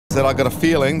That I got a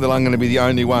feeling that I'm going to be the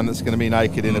only one that's going to be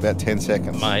naked in about 10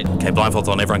 seconds. Mate, okay, blindfolds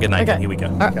on. Everyone get naked. Okay. Here we go.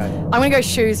 Okay. I'm going to go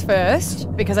shoes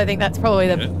first because I think that's probably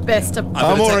the best. I'm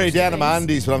already down to my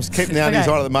undies, but I'm keeping the undies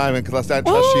on at the moment because I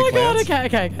don't trust you clowns.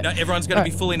 Okay. No, everyone's going to be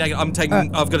fully naked. I'm taking.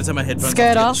 I've got to take my headphones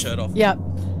Skirt off. off. Shirt off. Yep.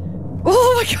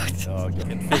 Oh my god. Oh, you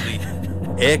can feel the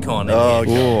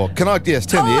aircon. Can I just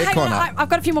turn the aircon up? I've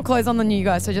got a few more clothes on than you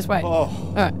guys, so just wait. Oh.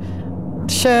 All right.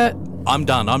 Shirt. I'm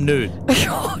done. I'm nude.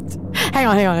 Hang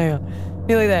on.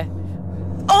 Nearly there.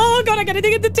 Oh god, I got to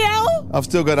dig in the towel. I've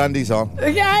still got undies on.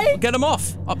 Okay. Get them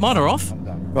off. Mine are off.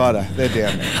 Righto, they're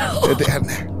down there. They're down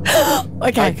there.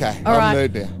 Okay. All right. I'm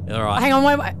nude now. All right. Hang on,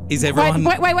 wait. Is everyone?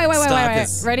 Wait.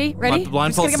 Starkers? Ready? My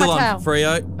blindfold's still on.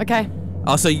 Freo. Okay.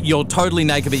 Oh, so you're totally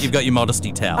naked, but you've got your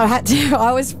modesty towel. I had to.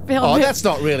 I was feeling. Oh, that's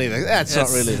not really the. That's not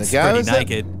really the go. Pretty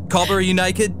naked. Cobber, are you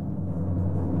naked?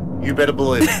 You better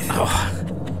believe it.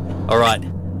 All right.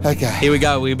 Okay. Here we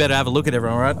go. We better have a look at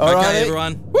everyone, all right? All right,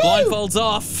 everyone. Woo! Blindfolds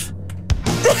off.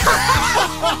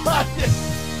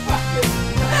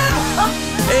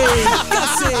 Hey,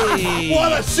 Gussie!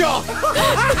 What a shock! You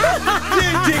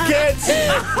dickheads!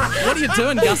 What are you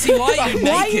doing, Gussie? Why are you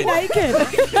naked? Why are you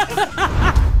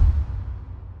naked?